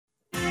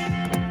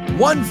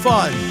one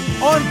fund.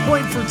 On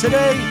point for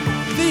today,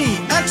 the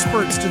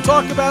experts to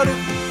talk about it.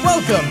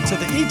 Welcome to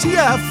the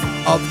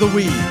ETF of the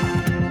Week.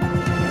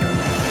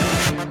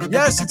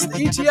 Yes, it's the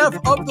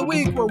ETF of the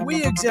Week, where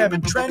we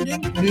examine trending,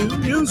 new,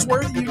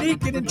 newsworthy,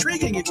 unique, and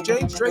intriguing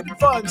exchange-traded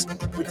funds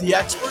with the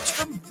experts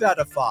from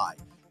VettaFi.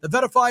 The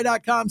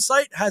VettaFi.com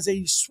site has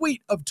a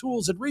suite of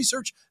tools and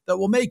research that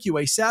will make you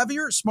a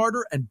savvier,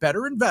 smarter, and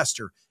better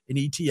investor in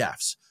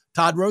ETFs.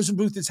 Todd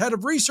Rosenbluth is head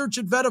of research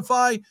at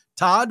VettaFi.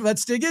 Todd,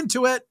 let's dig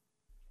into it.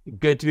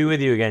 Good to be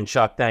with you again,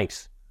 Chuck.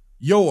 Thanks.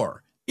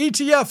 Your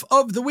ETF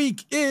of the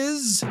Week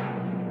is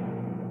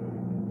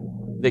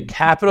the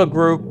Capital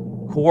Group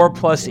Core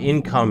Plus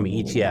Income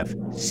ETF,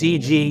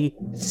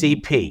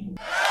 CGCP.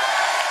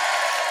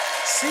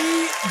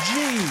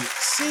 CGCP,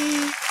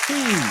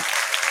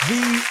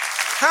 the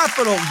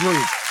Capital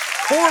Group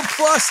Core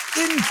Plus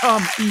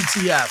Income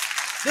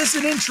ETF. This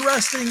is an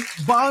interesting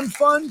bond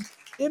fund.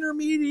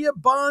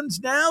 Intermediate bonds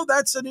now,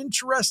 that's an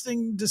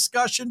interesting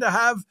discussion to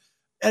have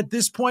at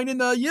this point in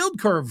the yield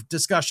curve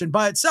discussion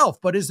by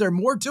itself. But is there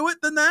more to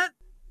it than that?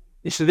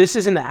 So this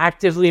is an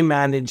actively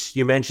managed,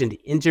 you mentioned,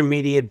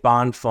 intermediate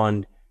bond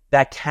fund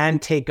that can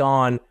take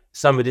on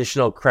some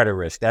additional credit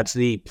risk. That's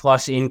the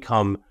plus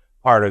income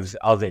part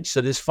of it.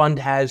 So this fund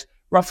has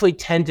roughly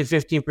 10 to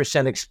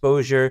 15%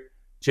 exposure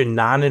to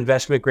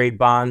non-investment grade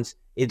bonds.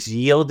 It's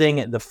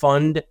yielding the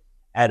fund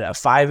at a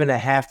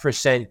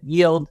 5.5%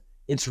 yield.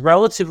 It's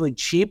relatively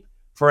cheap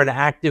for an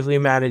actively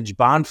managed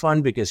bond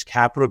fund because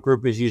Capital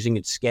Group is using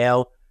its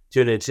scale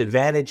to its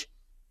advantage.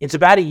 It's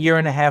about a year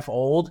and a half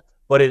old,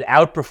 but it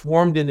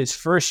outperformed in its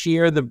first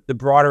year the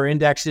broader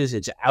indexes.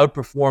 It's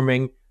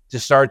outperforming to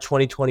start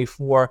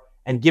 2024.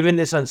 And given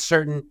this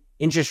uncertain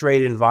interest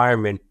rate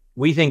environment,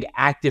 we think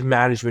active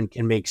management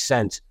can make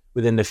sense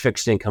within the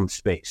fixed income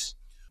space.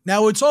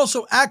 Now, it's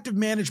also active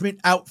management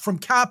out from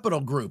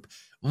Capital Group.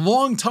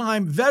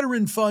 Longtime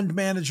veteran fund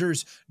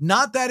managers,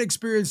 not that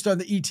experienced on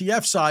the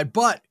ETF side,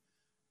 but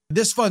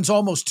this fund's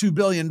almost $2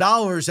 billion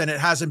and it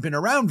hasn't been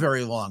around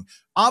very long.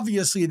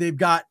 Obviously, they've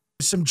got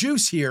some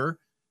juice here,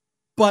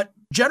 but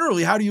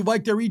generally, how do you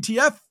like their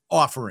ETF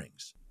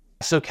offerings?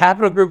 So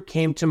Capital Group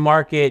came to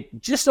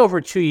market just over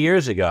 2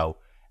 years ago,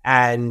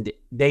 and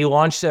they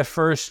launched their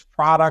first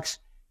products.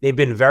 They've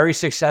been very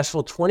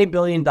successful, $20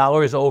 billion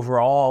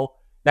overall.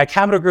 Now,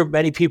 Capital Group,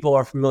 many people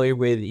are familiar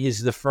with,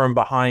 is the firm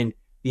behind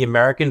the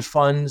American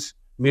Funds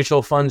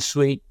Mutual Fund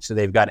Suite. So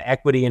they've got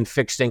equity and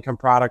fixed income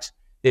products.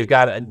 They've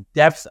got a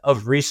depth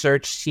of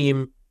research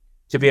team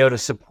to be able to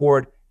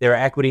support their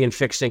equity and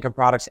fixed income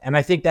products. And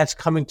I think that's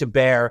coming to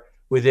bear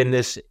within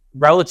this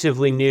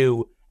relatively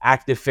new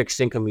active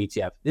fixed income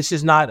ETF. This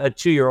is not a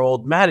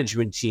 2-year-old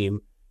management team.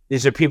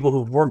 These are people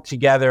who've worked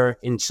together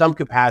in some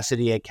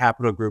capacity at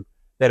Capital Group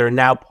that are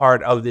now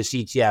part of this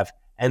ETF,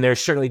 and they're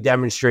certainly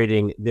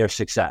demonstrating their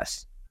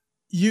success.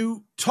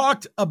 You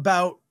talked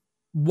about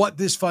what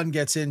this fund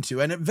gets into,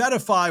 and at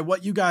VettaFi,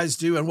 what you guys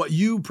do and what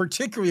you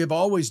particularly have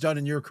always done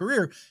in your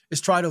career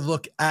is try to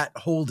look at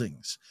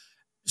holdings.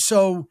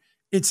 So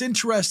it's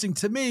interesting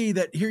to me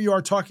that here you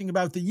are talking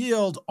about the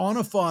yield on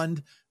a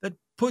fund that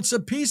puts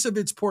a piece of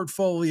its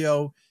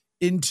portfolio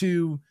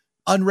into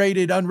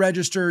unrated,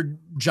 unregistered,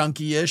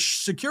 junky-ish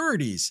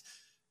securities.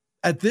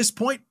 At this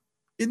point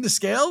in the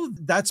scale,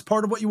 that's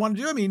part of what you want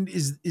to do. I mean,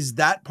 is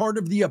that part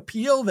of the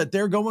appeal that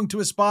they're going to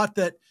a spot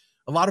that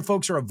a lot of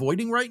folks are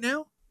avoiding right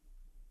now?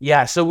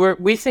 Yeah, so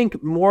we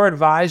think more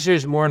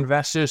advisors, more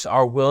investors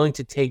are willing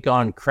to take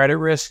on credit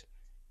risk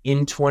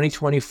in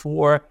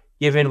 2024,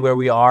 given where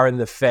we are in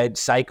the Fed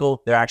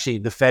cycle.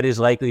 The Fed is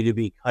likely to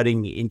be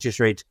cutting interest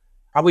rates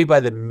probably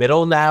by the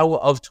middle now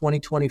of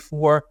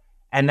 2024.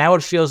 And now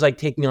it feels like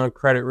taking on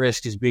credit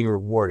risk is being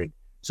rewarded.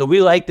 So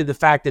we like the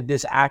fact that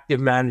this active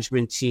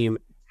management team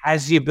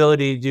has the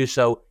ability to do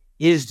so,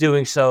 is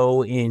doing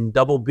so in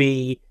double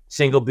B,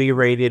 single B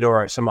rated,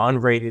 or some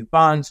unrated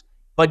bonds,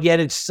 but yet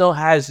it still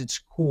has its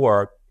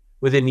core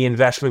within the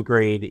investment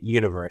grade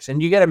universe.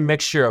 And you get a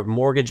mixture of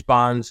mortgage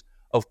bonds,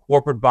 of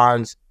corporate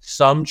bonds,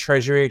 some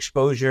treasury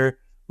exposure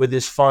with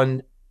this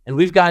fund. And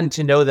we've gotten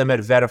to know them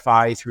at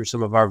VettaFi through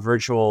some of our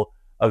virtual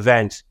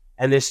events.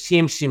 And this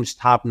team seems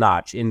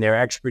top-notch in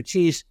their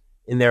expertise,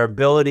 in their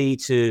ability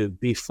to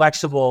be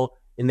flexible,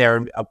 in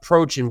their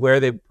approach and where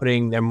they're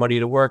putting their money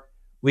to work.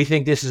 We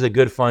think this is a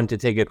good fund to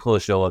take a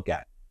closer look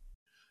at.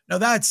 Now,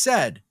 that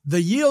said,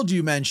 the yield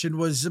you mentioned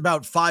was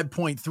about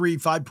 5.3,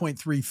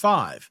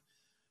 5.35.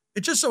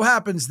 It just so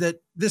happens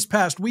that this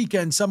past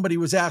weekend, somebody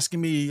was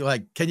asking me,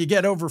 like, can you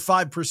get over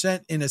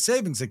 5% in a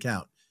savings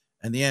account?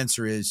 And the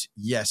answer is,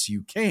 yes,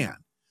 you can.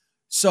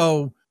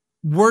 So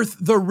worth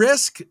the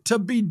risk to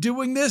be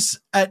doing this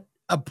at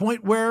a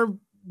point where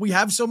we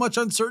have so much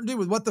uncertainty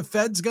with what the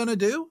Fed's going to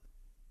do?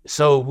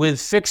 So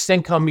with fixed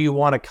income, you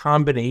want a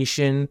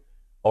combination,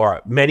 or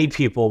many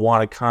people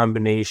want a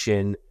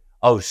combination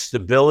of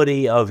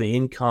stability of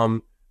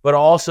income, but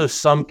also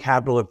some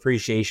capital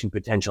appreciation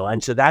potential.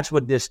 And so that's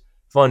what this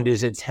fund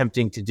is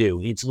attempting to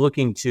do. It's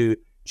looking to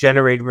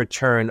generate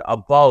return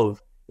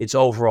above its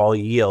overall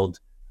yield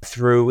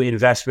through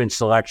investment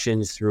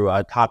selections, through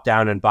a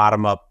top-down and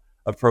bottom-up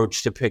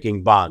approach to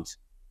picking bonds.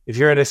 If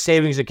you're in a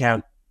savings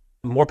account,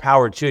 more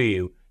power to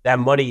you. That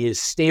money is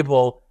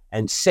stable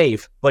and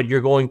safe, but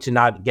you're going to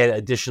not get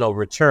additional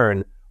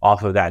return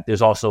off of that.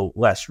 There's also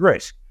less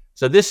risk.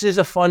 So this is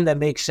a fund that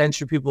makes sense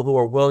for people who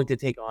are willing to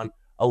take on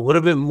a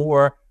little bit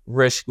more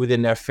risk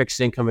within their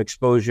fixed income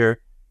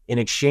exposure in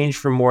exchange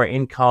for more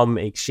income,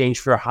 in exchange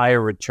for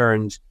higher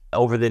returns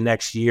over the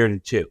next year to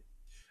two.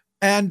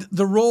 And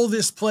the role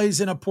this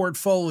plays in a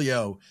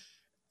portfolio.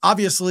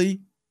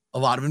 Obviously, a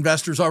lot of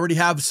investors already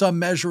have some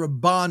measure of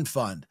bond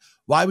fund.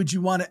 Why would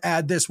you want to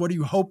add this? What are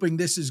you hoping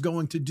this is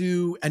going to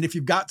do? And if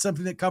you've got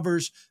something that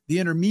covers the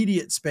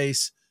intermediate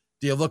space,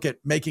 do you look at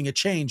making a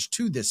change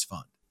to this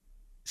fund?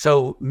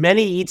 So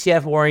many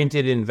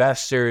ETF-oriented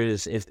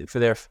investors, if for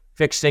their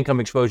fixed income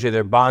exposure,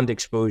 their bond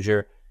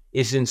exposure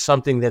is in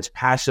something that's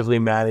passively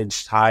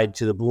managed, tied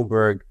to the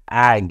Bloomberg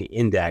Ag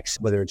Index,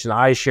 whether it's an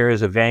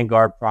iShares, a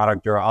Vanguard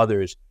product, or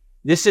others.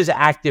 This is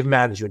active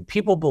management.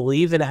 People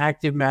believe in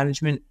active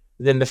management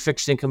within the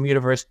fixed income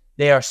universe.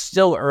 They are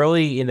still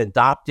early in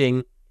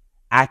adopting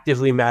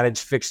actively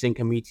managed fixed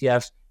income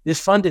ETFs. This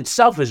fund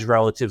itself is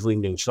relatively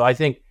new, so I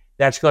think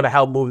that's going to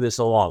help move this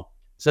along.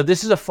 So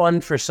this is a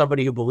fund for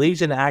somebody who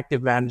believes in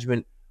active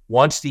management,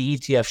 wants the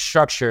ETF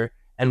structure,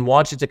 and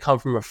wants it to come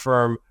from a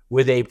firm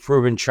with a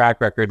proven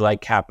track record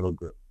like Capital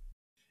Group.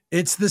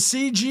 It's the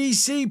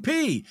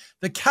CGCP,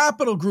 the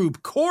Capital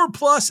Group Core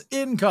Plus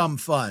Income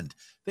Fund,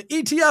 the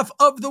ETF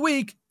of the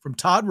week from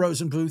Todd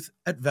Rosenbluth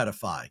at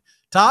VettaFi.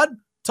 Todd,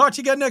 talk to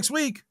you again next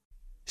week.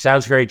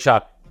 Sounds great,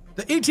 Chuck.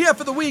 The ETF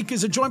of the week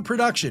is a joint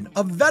production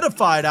of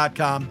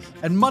VettaFi.com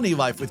and Money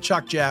Life with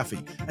Chuck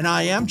Jaffe. And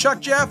I am Chuck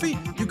Jaffe.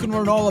 You can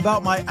learn all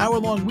about my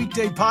hour-long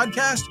weekday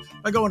podcast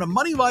by going to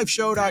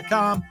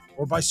MoneyLifeShow.com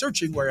or by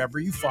searching wherever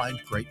you find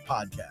great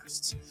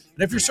podcasts.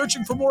 And if you're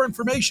searching for more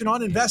information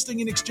on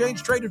investing in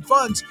exchange-traded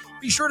funds,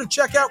 be sure to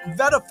check out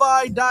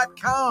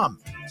VettaFi.com.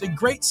 It's a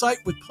great site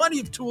with plenty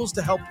of tools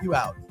to help you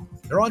out.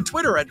 They're on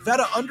Twitter at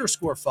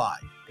Vetta_Fi.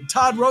 And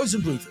Todd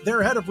Rosenbluth,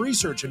 their head of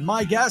research and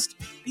my guest,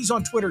 he's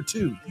on Twitter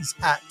too. He's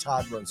at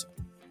Todd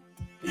Rosenbluth.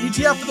 The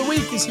ETF of the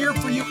week is here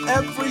for you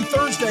every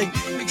Thursday.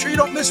 Make sure you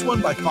don't miss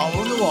one by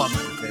following along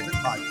on your favorite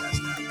podcast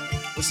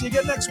app. We'll see you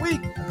again next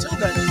week. Until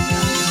then.